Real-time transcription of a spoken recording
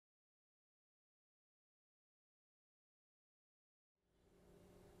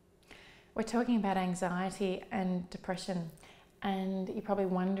We're talking about anxiety and depression, and you're probably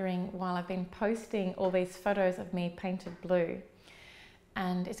wondering why I've been posting all these photos of me painted blue.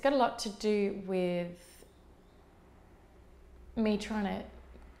 And it's got a lot to do with me trying to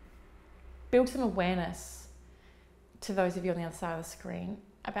build some awareness to those of you on the other side of the screen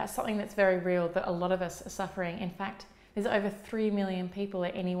about something that's very real that a lot of us are suffering. In fact, there's over 3 million people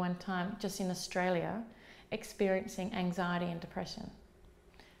at any one time just in Australia experiencing anxiety and depression.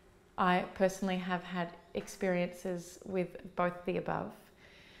 I personally have had experiences with both the above,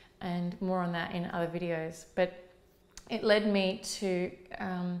 and more on that in other videos. But it led me to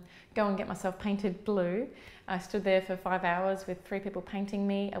go and get myself painted blue. I stood there for 5 hours with 3 people painting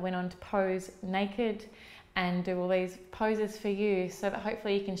me. I went on to pose naked and do all these poses for you so that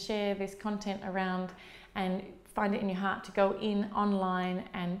hopefully you can share this content around and find it in your heart to go in online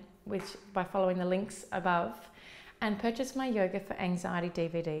and by following the links above and purchase my Yoga for Anxiety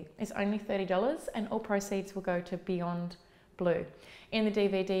DVD. It's only $30 and all proceeds will go to Beyond Blue. In the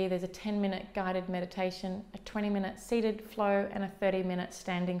DVD, there's a 10-minute guided meditation, a 20-minute seated flow, and a 30-minute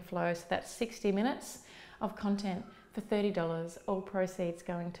standing flow. So that's 60 minutes of content for $30, all proceeds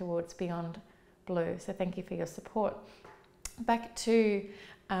going towards Beyond Blue. So thank you for your support. Back to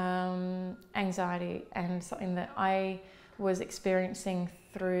anxiety, and something that I was experiencing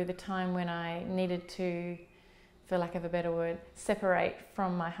through the time when I needed to, for lack of a better word, separate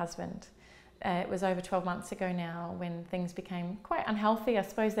from my husband. It was over 12 months ago now when things became quite unhealthy. I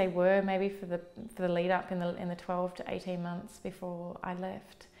suppose they were maybe for the lead up in the 12 to 18 months before I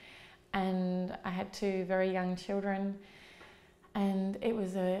left. And I had 2 very young children, and it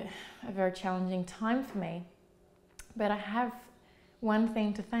was a very challenging time for me. But I have one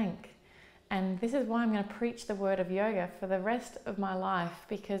thing to thank, and this is why I'm going to preach the word of yoga for the rest of my life,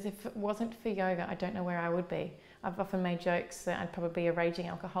 because if it wasn't for yoga, I don't know where I would be. I've often made jokes that I'd probably be a raging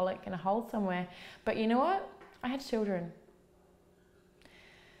alcoholic in a hole somewhere. But you know what? I had children.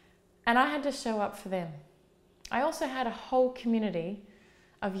 And I had to show up for them. I also had a whole community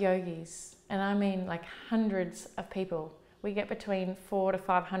of yogis, and I mean like hundreds of people. We get between 400 to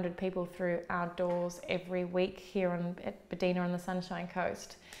 500 people through our doors every week here at Bedina on the Sunshine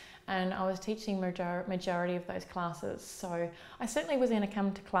Coast. And I was teaching majority of those classes. So I certainly was going to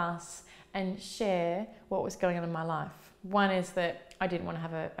come to class and share what was going on in my life. One is that I didn't want to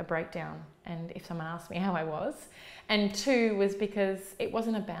have a breakdown, and if someone asked me how I was. And 2 was because it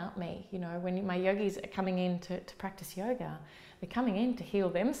wasn't about me. You know, when my yogis are coming in to practice yoga, they're coming in to heal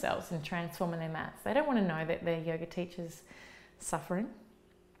themselves and transforming their mats. They don't want to know that their yoga teacher's suffering,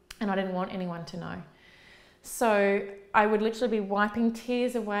 and I didn't want anyone to know. So I would literally be wiping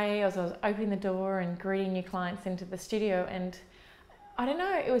tears away as I was opening the door and greeting new clients into the studio. And I don't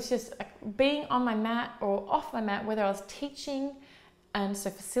know, it was just being on my mat or off my mat, whether I was teaching and so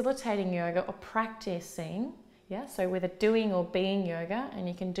facilitating yoga or practicing. Yeah, so whether doing or being yoga, and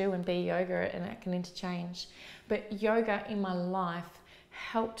you can do and be yoga and that can interchange. But yoga in my life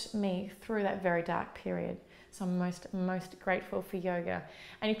helped me through that very dark period. So I'm most grateful for yoga.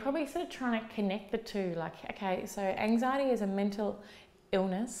 And you're probably sort of trying to connect the two, like, okay, so anxiety is a mental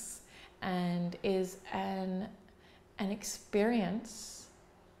illness and is an experience.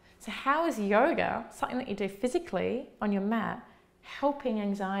 So how is yoga, something that you do physically on your mat, helping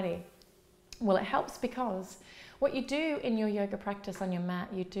anxiety? Well, it helps because what you do in your yoga practice on your mat,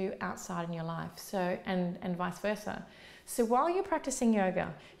 you do outside in your life, so and vice versa. So while you're practicing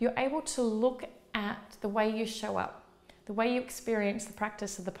yoga, you're able to look at the way you show up, the way you experience the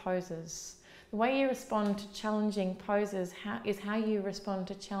practice of the poses, the way you respond to challenging poses is how you respond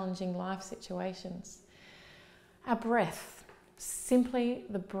to challenging life situations. Our breath, simply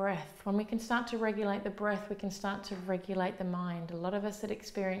the breath. When we can start to regulate the breath, we can start to regulate the mind. A lot of us that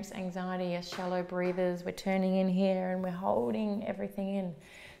experience anxiety are shallow breathers. We're turning in here and we're holding everything in.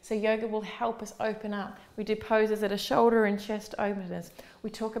 So yoga will help us open up. We do poses that are shoulder and chest openers.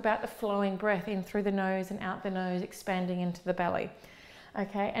 We talk about the flowing breath in through the nose and out the nose, expanding into the belly.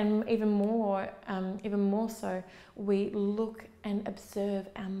 Okay, and even more so, we look and observe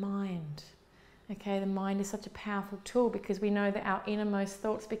our mind. Okay, the mind is such a powerful tool because we know that our innermost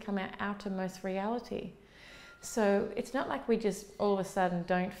thoughts become our outermost reality. So it's not like we just all of a sudden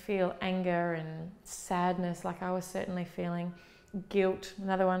don't feel anger and sadness like I was certainly feeling, guilt,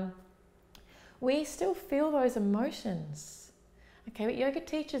 another one. We still feel those emotions. Okay, but yoga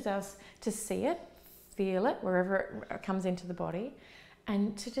teaches us to see it, feel it wherever it comes into the body,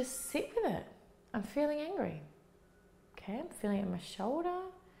 and to just sit with it. I'm feeling angry. Okay, I'm feeling it in my shoulder.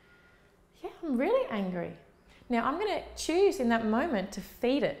 Yeah, I'm really angry. Now I'm going to choose in that moment to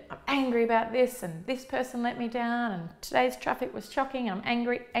feed it. I'm angry about this and this person let me down and today's traffic was shocking. I'm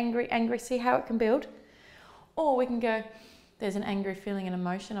angry, angry, angry. See how it can build? Or we can go, there's an angry feeling and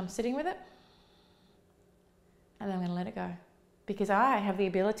emotion. I'm sitting with it and then I'm going to let it go. Because I have the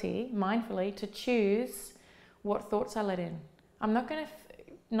ability mindfully to choose what thoughts I let in. I'm not going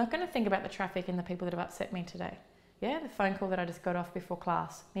to think about the traffic and the people that have upset me today. Yeah, the phone call that I just got off before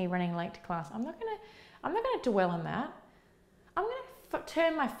class, me running late to class. I'm not going to dwell on that. I'm going to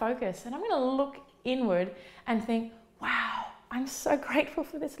turn my focus and I'm going to look inward and think, wow, I'm so grateful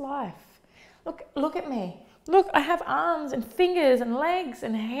for this life. Look at me. Look, I have arms and fingers and legs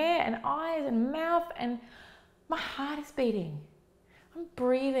and hair and eyes and mouth and my heart is beating. I'm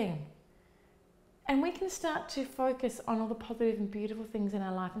breathing. And we can start to focus on all the positive and beautiful things in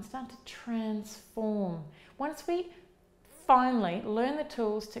our life and start to transform. Once we finally learn the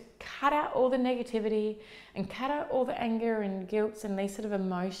tools to cut out all the negativity and cut out all the anger and guilt and these sort of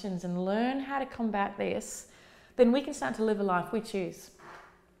emotions and learn how to combat this, then we can start to live a life we choose.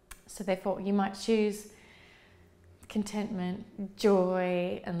 So therefore, you might choose contentment,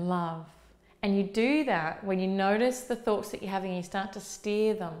 joy, and love. And you do that when you notice the thoughts that you're having and you start to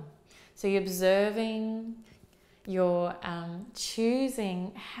steer them. So you're observing, you're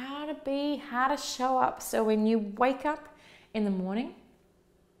choosing how to be, how to show up. So when you wake up in the morning,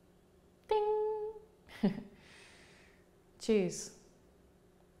 ding, choose.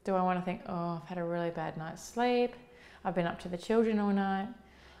 Do I want to think, oh, I've had a really bad night's sleep. I've been up to the children all night.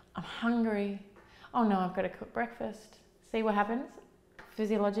 I'm hungry. Oh no, I've got to cook breakfast. See what happens?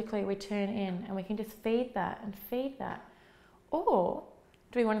 Physiologically, we turn in and we can just feed that and feed that. Or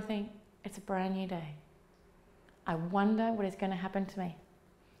do we want to think, it's a brand new day. I wonder what is going to happen to me.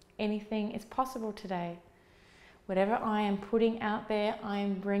 Anything is possible today. Whatever I am putting out there, I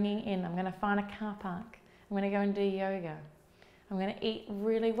am bringing in. I'm going to find a car park. I'm going to go and do yoga. I'm going to eat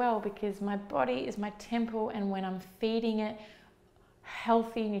really well because my body is my temple, and when I'm feeding it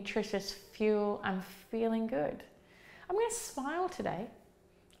healthy, nutritious fuel, I'm feeling good. I'm going to smile today.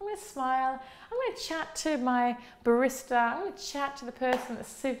 I'm going to smile. I'm going to chat to my barista. I'm going to chat to the person at the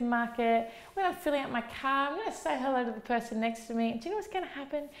supermarket. When I'm filling up my car, I'm going to say hello to the person next to me. And do you know what's going to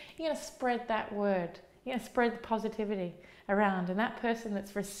happen? You're going to spread that word. You're going to spread the positivity around. And that person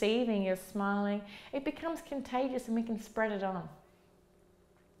that's receiving your smiling, it becomes contagious and we can spread it on.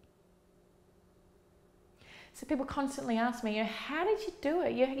 So people constantly ask me, how did you do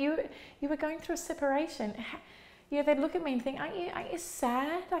it? You were going through a separation. They'd look at me and think, aren't you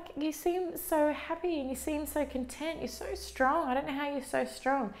sad? Like, you seem so happy and you seem so content. You're so strong. I don't know how you're so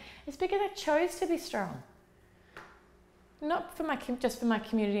strong. It's because I chose to be strong. Not for just for my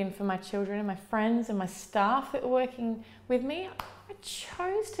community and for my children and my friends and my staff that are working with me. I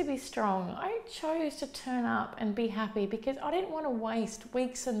chose to be strong. I chose to turn up and be happy because I didn't want to waste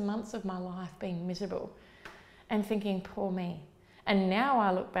weeks and months of my life being miserable and thinking, poor me. And now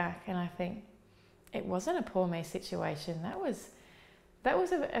I look back and I think, it wasn't a poor me situation. That was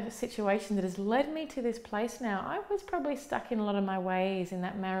a situation that has led me to this place now. I was probably stuck in a lot of my ways in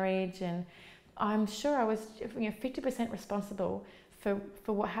that marriage, and I'm sure I was 50% responsible for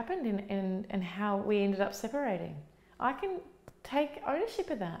what happened and how we ended up separating. I can take ownership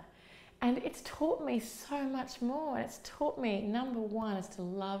of that. And it's taught me so much more. It's taught me, number one, is to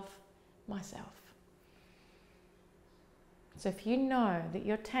love myself. So if you know that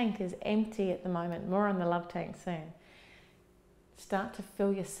your tank is empty at the moment, more on the love tank soon, start to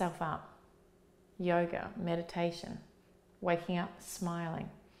fill yourself up. Yoga, meditation, waking up, smiling.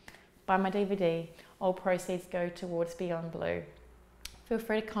 Buy my DVD. All proceeds go towards Beyond Blue. Feel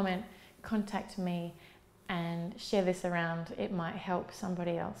free to comment, contact me, and share this around. It might help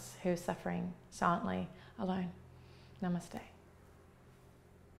somebody else who's suffering silently alone. Namaste.